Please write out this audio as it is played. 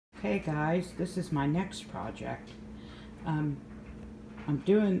Okay guys, this is my next project. I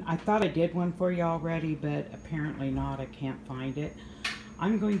thought I did one for you already, but apparently not. I can't find it.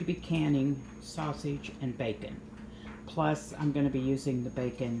 I'm going to be canning sausage and bacon. Plus, I'm going to be using the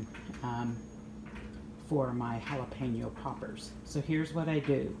bacon for my jalapeno poppers. So here's what I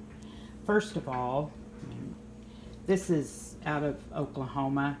do. First of all, this is out of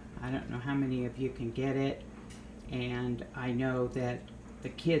Oklahoma. I don't know how many of you can get it. And I know that the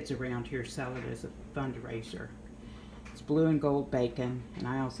kids around here sell it as a fundraiser. It's blue and gold bacon, and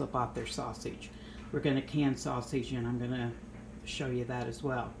I also bought their sausage. We're going to can sausage, and I'm going to show you that as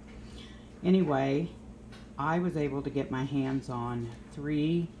well. Anyway, I was able to get my hands on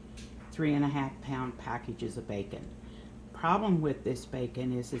 3.5 pound packages of bacon. Problem with this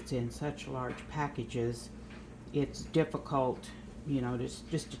bacon is it's in such large packages, it's difficult, you know,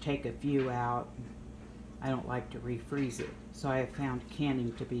 just to take a few out. I don't like to refreeze it, so I have found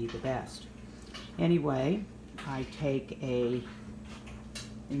canning to be the best. Anyway, I take in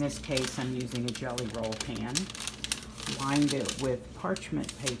this case I'm using a jelly roll pan, lined it with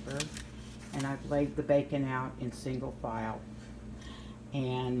parchment paper, and I've laid the bacon out in single file.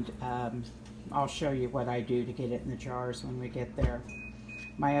 And I'll show you what I do to get it in the jars when we get there.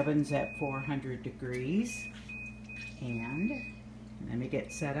 My oven's at 400 degrees, and let me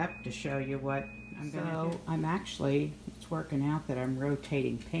get set up to show you what I'm going to do. It's working out that I'm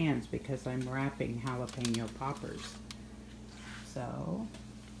rotating pans because I'm wrapping jalapeno poppers. So,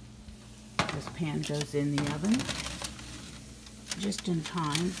 this pan goes in the oven just in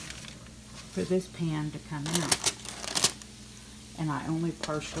time for this pan to come out. And I only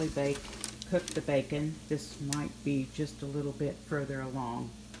partially cook the bacon. This might be just a little bit further along.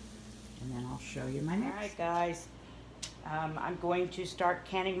 And then I'll show you my next. Alright guys. I'm going to start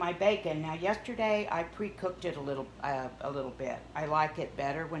canning my bacon. Now yesterday I pre-cooked it a little bit. I like it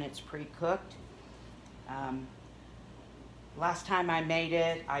better when it's pre-cooked. Last time I made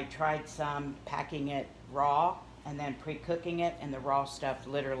it, I tried packing it raw and then pre-cooking it, and the raw stuff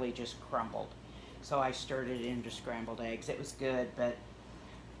literally just crumbled. So I stirred it into scrambled eggs. It was good, but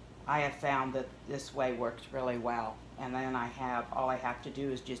I have found that this way works really well. And then all I have to do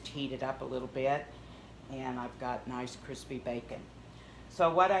is just heat it up a little bit, and I've got nice crispy bacon.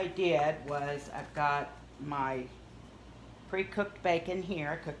 So what I did was I've got my pre-cooked bacon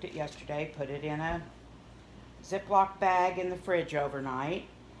here. I cooked it yesterday, put it in a Ziploc bag in the fridge overnight,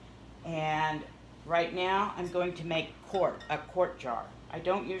 and right now I'm going to make a quart jar. I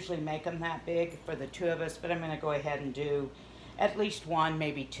don't usually make them that big for the two of us, but I'm going to go ahead and do at least one,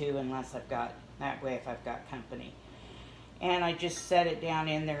 maybe two, unless if I've got company. And I just set it down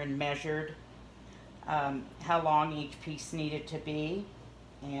in there and measured how long each piece needed to be.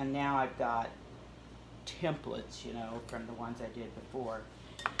 And now I've got templates, you know, from the ones I did before.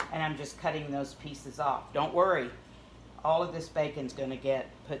 And I'm just cutting those pieces off. Don't worry, all of this bacon's going to get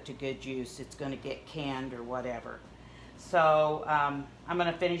put to good use. It's going to get canned or whatever. So I'm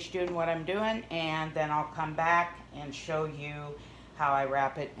going to finish doing what I'm doing, and then I'll come back and show you how I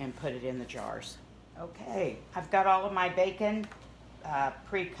wrap it and put it in the jars. Okay, I've got all of my bacon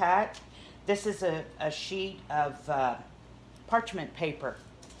pre-cut. This is a sheet of parchment paper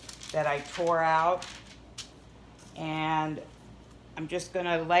that I tore out, and I'm just going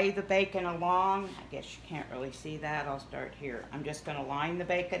to lay the bacon along. I guess you can't really see that. I'll start here. I'm just going to line the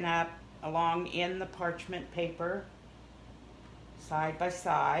bacon up along in the parchment paper, side by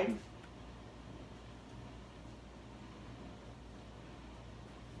side.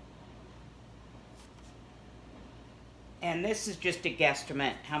 And this is just a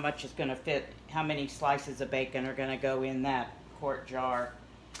guesstimate how much is going to fit, how many slices of bacon are going to go in that quart jar.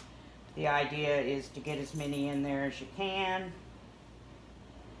 The idea is to get as many in there as you can.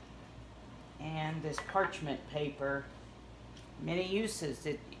 And this parchment paper, many uses.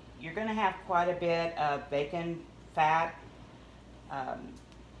 You're going to have quite a bit of bacon fat.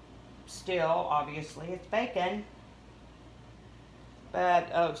 Still, obviously, it's bacon.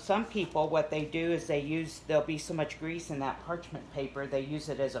 But some people, what they do is there'll be so much grease in that parchment paper, they use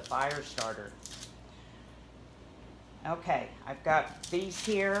it as a fire starter. Okay, I've got these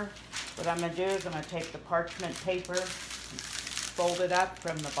here. What I'm going to do is I'm going to take the parchment paper, fold it up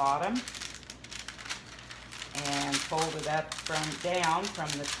from the bottom, and fold it up down from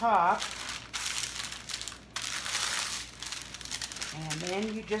the top. And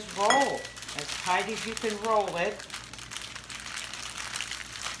then you just roll as tight as you can roll it.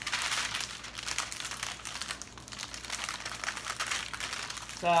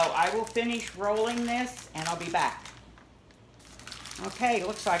 So I will finish rolling this and I'll be back. Okay,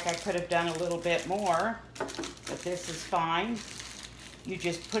 looks like I could have done a little bit more, but this is fine. You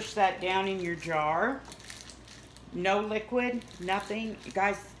just push that down in your jar. No liquid, nothing.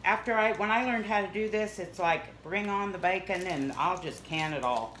 Guys, when I learned how to do this, it's like bring on the bacon and I'll just can it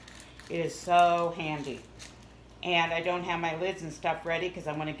all. It is so handy. And I don't have my lids and stuff ready because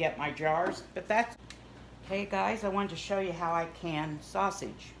I'm going to get my jars. But that's... Hey guys, I wanted to show you how I can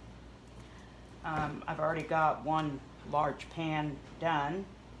sausage. I've already got one large pan done.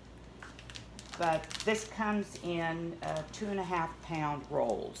 But this comes in 2.5 pound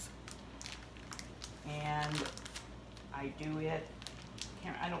rolls. And I do it,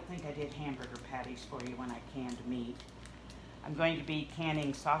 I don't think I did hamburger patties for you when I canned meat. I'm going to be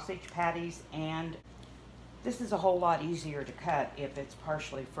canning sausage patties, and this is a whole lot easier to cut if it's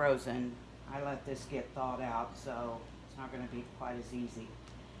partially frozen. I let this get thawed out, so it's not going to be quite as easy.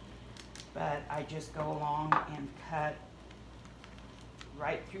 But I just go along and cut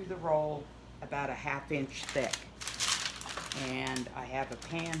right through the roll about a 1/2 inch thick. And I have a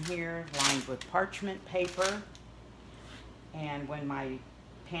pan here lined with parchment paper. And when my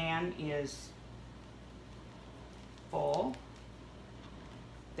pan is full,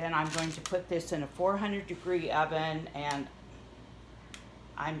 then I'm going to put this in a 400-degree oven, and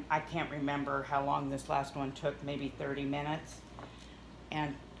I can't remember how long this last one took, maybe 30 minutes.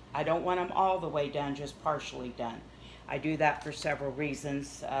 And I don't want them all the way done, just partially done. I do that for several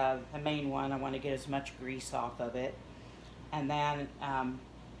reasons. The main one, I want to get as much grease off of it. And then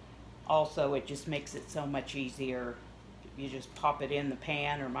also it just makes it so much easier. You just pop it in the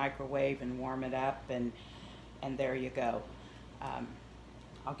pan or microwave and warm it up, and there you go.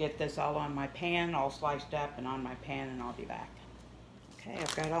 I'll get this all on my pan, all sliced up and on my pan, and I'll be back. Okay,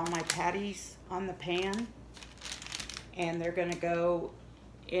 I've got all my patties on the pan, and they're going to go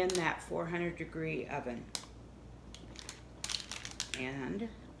in that 400-degree oven. And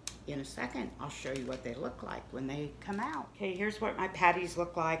in a second, I'll show you what they look like when they come out. Okay, here's what my patties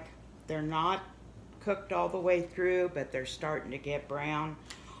look like. They're not cooked all the way through, but they're starting to get brown.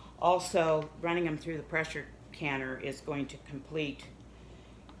 Also, running them through the pressure canner is going to complete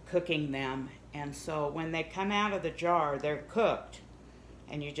cooking them. And so when they come out of the jar, they're cooked,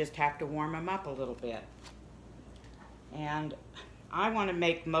 and you just have to warm them up a little bit. And I want to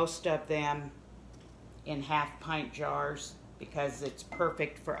make most of them in 1/2 pint jars because it's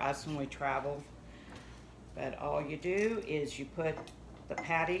perfect for us when we travel. But all you do is you put the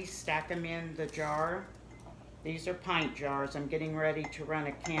patties, stack them in the jar. These are pint jars. I'm getting ready to run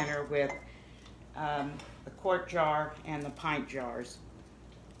a canner with the quart jar and the pint jars.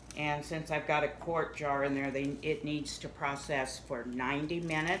 And since I've got a quart jar in there, it needs to process for 90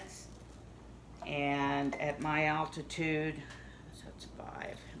 minutes. And at my altitude, so it's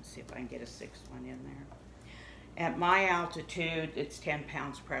 5. Let's see if I can get a 6th one in there. At my altitude, it's 10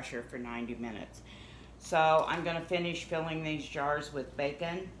 pounds pressure for 90 minutes. So I'm going to finish filling these jars with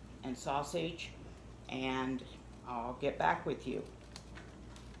bacon and sausage, and I'll get back with you.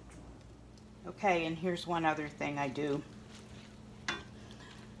 Okay, and here's one other thing I do.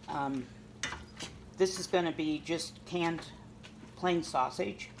 This is going to be just canned plain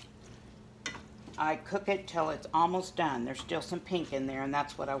sausage. I cook it till it's almost done. There's still some pink in there, and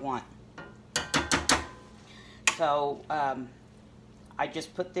that's what I want. So I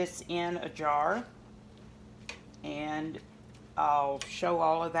just put this in a jar, and I'll show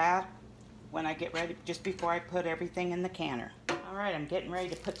all of that when I get ready, just before I put everything in the canner. All right, I'm getting ready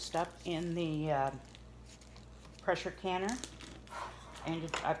to put stuff in the pressure canner.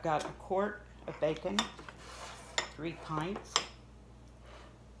 And I've got a quart of bacon, 3 pints,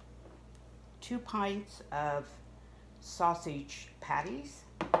 2 pints of sausage patties,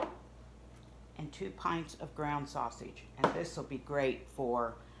 and 2 pints of ground sausage. And this will be great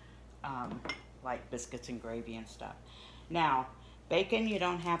for like biscuits and gravy and stuff. Now, bacon you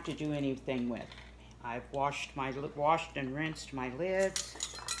don't have to do anything with. I've washed and rinsed my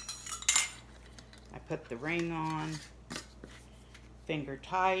lids. I put the ring on, finger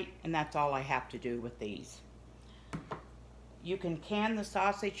tight, and that's all I have to do with these. You can can the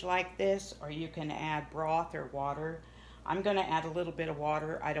sausage like this, or you can add broth or water. I'm going to add a little bit of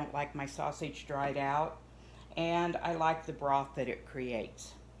water. I don't like my sausage dried out, and I like the broth that it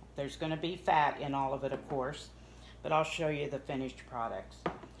creates. There's going to be fat in all of it, of course, but I'll show you the finished products.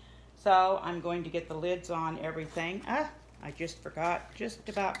 So I'm going to get the lids on everything. I just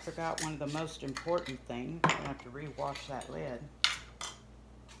about forgot one of the most important things. I have to rewash that lid.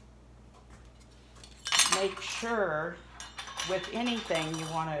 Make sure with anything you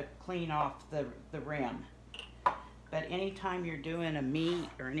want to clean off the rim. But anytime you're doing a meat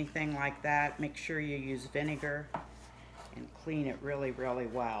or anything like that, make sure you use vinegar and clean it really, really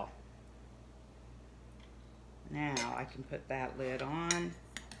well. Now I can put that lid on.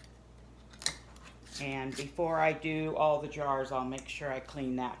 And before I do all the jars, I'll make sure I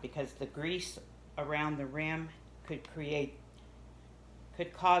clean that, because the grease around the rim could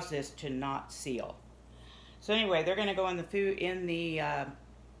cause this to not seal. So anyway, they're going to go in the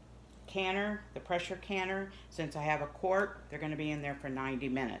canner, the pressure canner. Since I have a quart, they're going to be in there for 90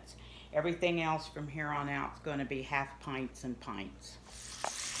 minutes. Everything else from here on out is going to be half pints and pints.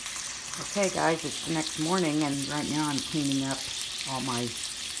 Okay guys, it's the next morning, and right now I'm cleaning up all my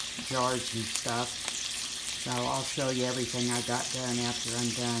jars and stuff. So I'll show you everything I got done after I'm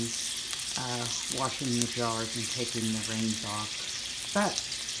done washing the jars and taking the rings off. But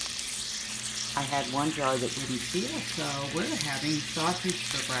I had one jar that didn't seal, so we're having sausage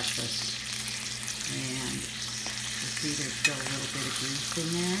for breakfast. And you see there's still a little bit of grease in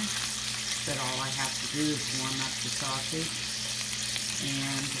there, but all I have to do is warm up the sausage,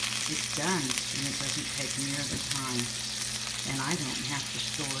 and it's done, and it doesn't take near the time. And I don't have to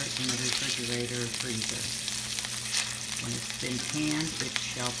store it in the refrigerator or freezer. When it's been canned, it's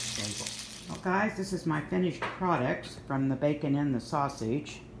shelf stable. Well guys, this is my finished product from the bacon and the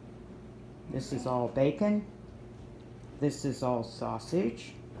sausage. This is all bacon. This is all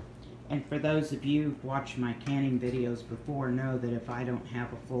sausage. And for those of you who've watched my canning videos before, know that if I don't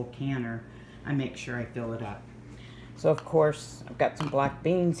have a full canner, I make sure I fill it up. So of course, I've got some black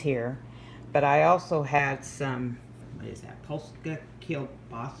beans here, but I also had some, what is that, Polska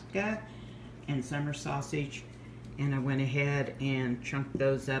kielbasa and summer sausage, and I went ahead and chunked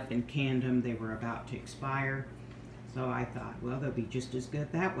those up and canned them. They were about to expire, so I thought, well, they'll be just as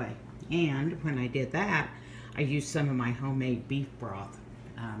good that way. And when I did that, I used some of my homemade beef broth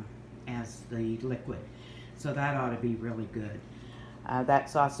as the liquid, so that ought to be really good. That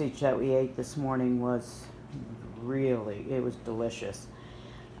sausage that we ate this morning was it was delicious.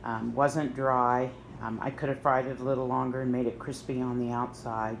 Wasn't dry. I could have fried it a little longer and made it crispy on the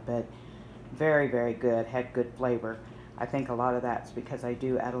outside, but very, very good. Had good flavor. I think a lot of that's because I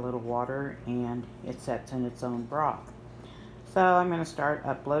do add a little water and it sets in its own broth. So I'm going to start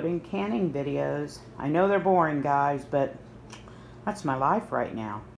uploading canning videos. I know they're boring, guys, but that's my life right now.